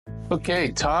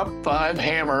Okay, top 5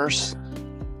 hammers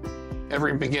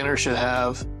every beginner should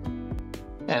have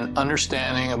an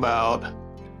understanding about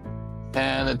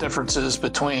and the differences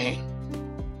between.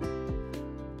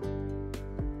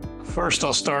 First,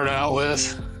 I'll start out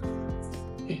with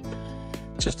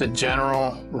just a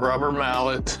general rubber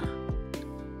mallet.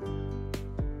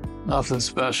 Nothing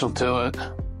special to it.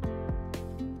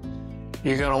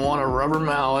 You're going to want a rubber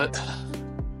mallet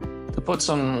to put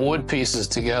some wood pieces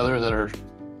together that are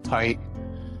tight.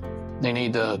 They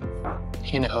need to,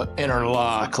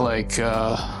 interlock like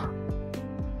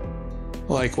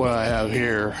what I have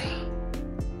here.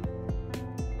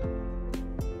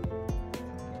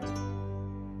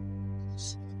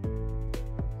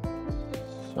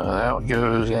 So that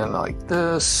goes in like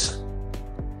this.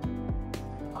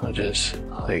 Just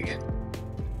like,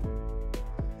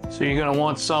 so you're going to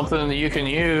want something that you can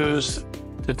use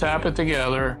to tap it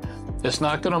together. It's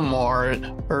not going to mar it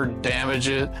or damage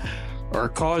it or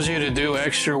cause you to do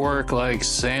extra work like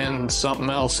sand something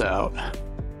else out.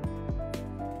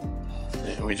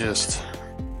 And we just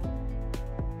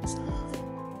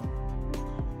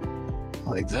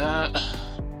like that.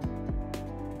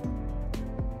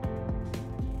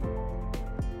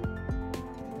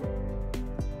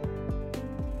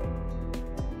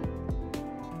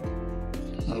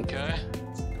 Okay,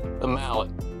 the mallet.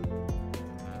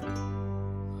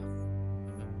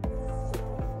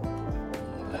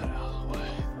 That out of the way.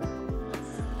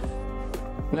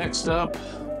 Next up,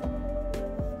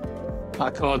 I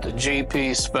call it the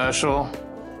GP Special,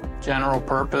 general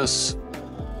purpose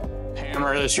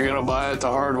hammer that you're gonna buy at the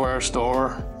hardware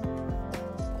store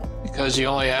because you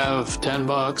only have 10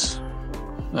 bucks.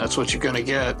 That's what you're gonna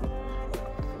get.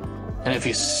 And if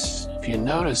you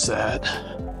notice that,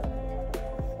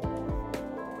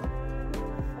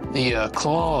 the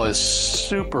claw is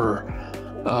super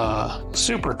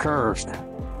curved.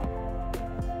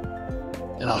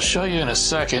 And I'll show you in a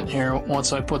second here,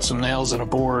 once I put some nails in a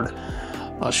board,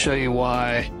 I'll show you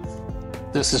why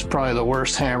this is probably the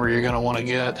worst hammer you're gonna wanna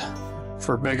get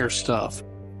for bigger stuff.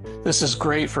 This is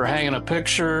great for hanging a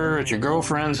picture at your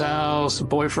girlfriend's house,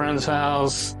 boyfriend's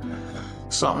house,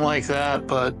 something like that,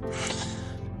 but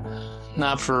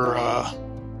not for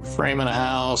framing a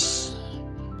house,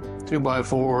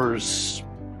 2x4s,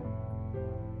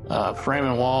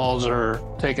 framing walls, or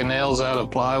taking nails out of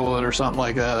plywood or something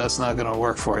like that. That's not going to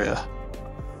work for you.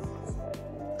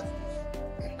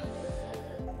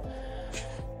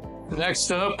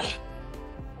 Next up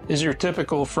is your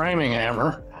typical framing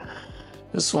hammer.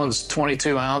 This one's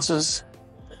 22 ounces.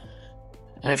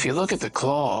 And if you look at the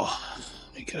claw,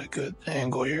 let me get a good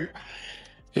angle here.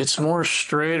 It's more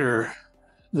straighter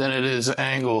than it is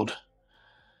angled.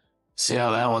 See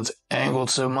how that one's angled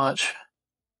so much?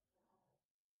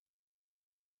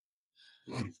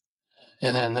 And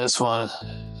then this one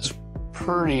is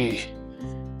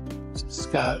it's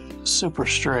got super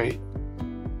straight.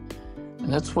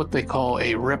 And that's what they call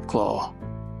a rip claw.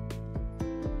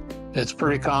 It's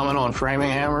pretty common on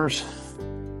framing hammers.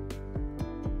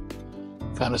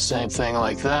 Kind of same thing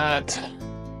like that.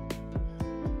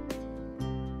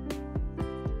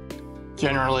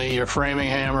 Generally, your framing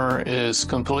hammer is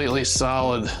completely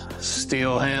solid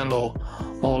steel handle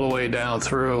all the way down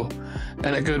through.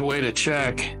 And a good way to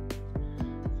check,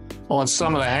 on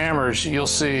some of the hammers, you'll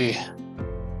see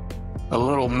a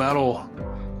little metal.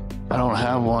 I don't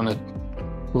have one that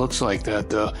looks like that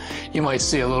though. You might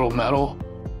see a little metal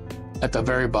at the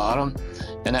very bottom,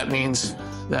 and that means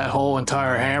that whole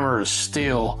entire hammer is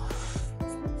steel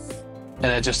and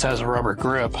it just has a rubber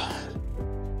grip.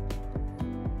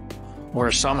 Where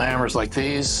some hammers like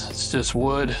these, it's just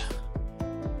wood.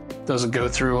 Doesn't go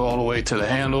through all the way to the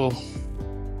handle.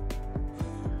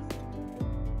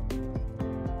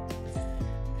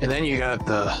 And then you got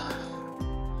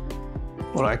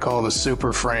what I call the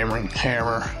super framing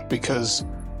hammer, because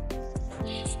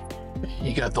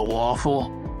you got the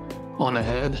waffle on the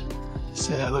head.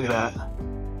 See that? Look at that.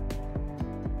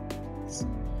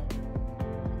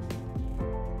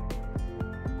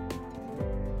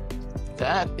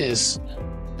 That is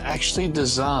actually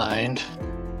designed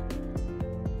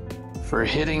for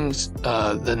hitting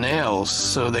the nails,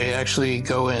 so they actually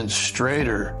go in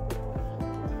straighter.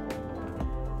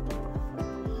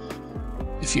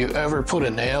 If you ever put a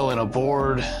nail in a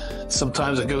board,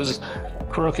 sometimes it goes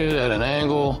crooked at an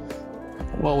angle.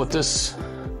 Well, with this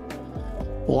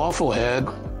Waffle Head,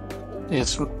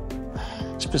 it's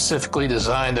specifically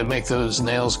designed to make those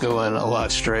nails go in a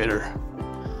lot straighter.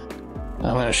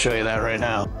 I'm going to show you that right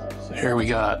now. So here we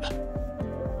got.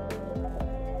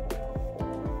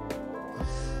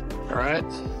 All right.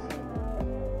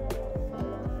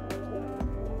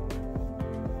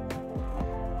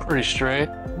 pretty straight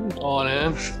on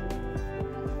in.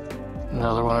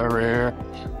 Another one over here.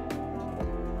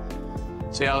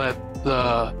 See how that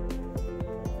the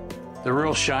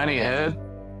real shiny head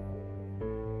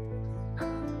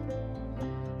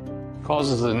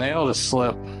causes the nail to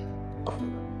slip.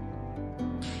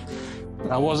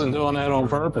 I wasn't doing that on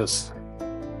purpose.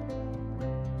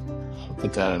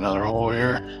 Put that in another hole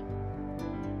here.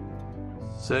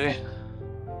 See?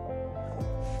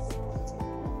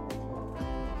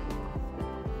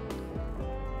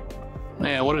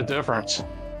 Man, what a difference.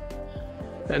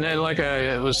 And then, like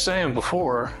I was saying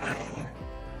before,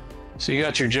 so you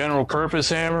got your general purpose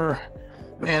hammer.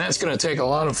 Man, that's gonna take a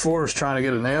lot of force trying to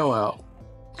get a nail out.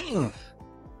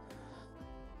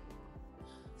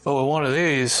 But with one of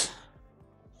these,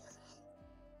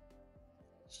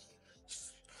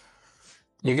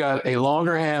 you got a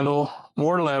longer handle,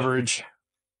 more leverage.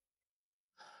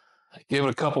 Give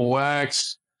it a couple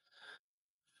whacks.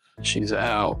 She's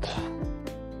out.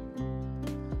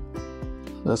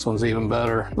 This one's even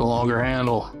better, the longer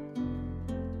handle.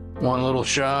 One little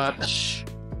shot.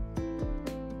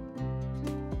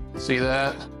 See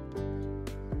that?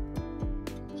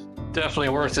 Definitely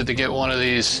worth it to get one of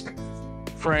these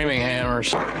framing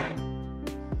hammers.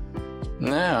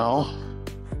 Now,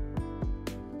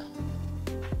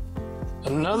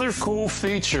 another cool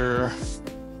feature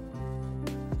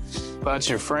about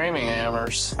your framing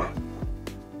hammers.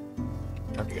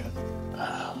 There we go.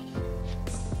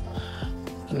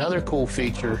 Another cool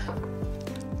feature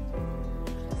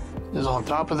is on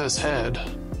top of this head,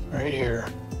 right here.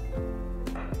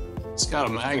 It's got a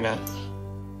magnet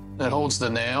that holds the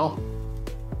nail.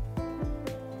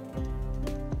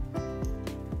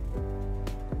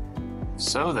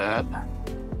 So that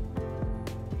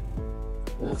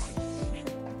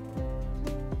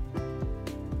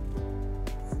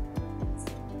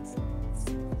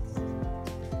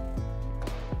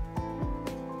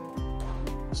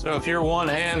so if you're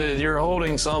one-handed, you're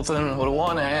holding something with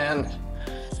one hand,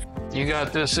 you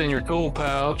got this in your tool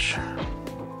pouch. All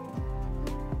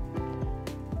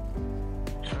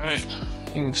right,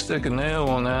 you can stick a nail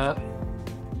on that.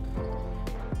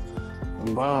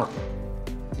 And boom.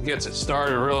 It gets it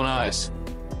started real nice.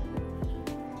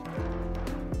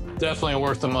 Definitely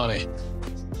worth the money.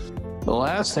 The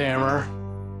last hammer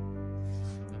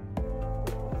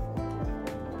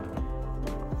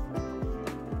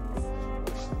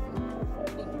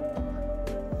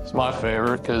is my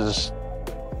favorite because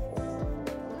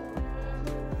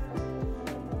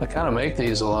I kind of make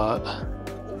these a lot.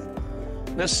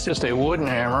 This is just a wooden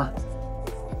hammer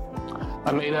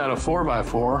I made out of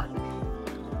 4x4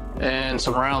 and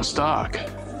some round stock.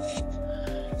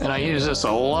 And I use this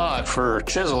a lot for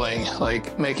chiseling,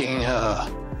 like making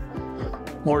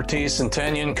mortise and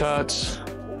tenon cuts.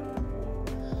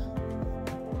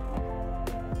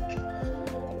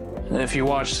 And if you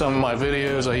watch some of my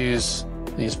videos, I use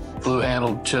these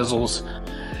blue-handled chisels.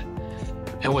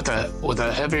 And with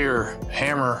a heavier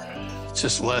hammer, it's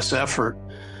just less effort.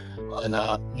 And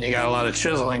you got a lot of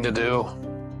chiseling to do.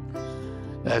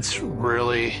 That's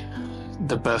really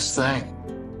the best thing.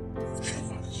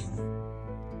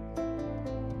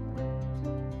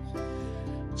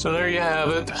 So there you have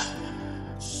it.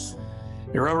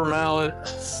 Your rubber mallet,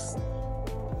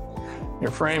 your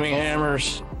framing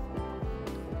hammers,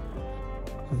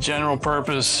 general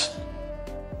purpose,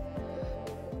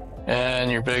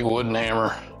 and your big wooden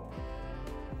hammer.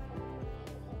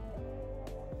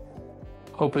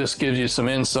 Hope this gives you some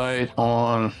insight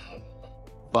on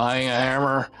buying a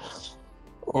hammer,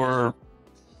 or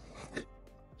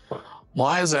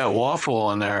why is that waffle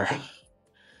on there?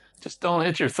 Just don't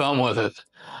hit your thumb with it.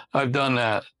 I've done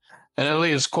that, and it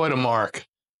leaves quite a mark.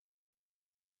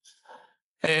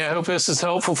 Hey, I hope this is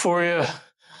helpful for you.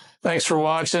 Thanks for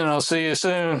watching. I'll see you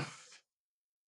soon.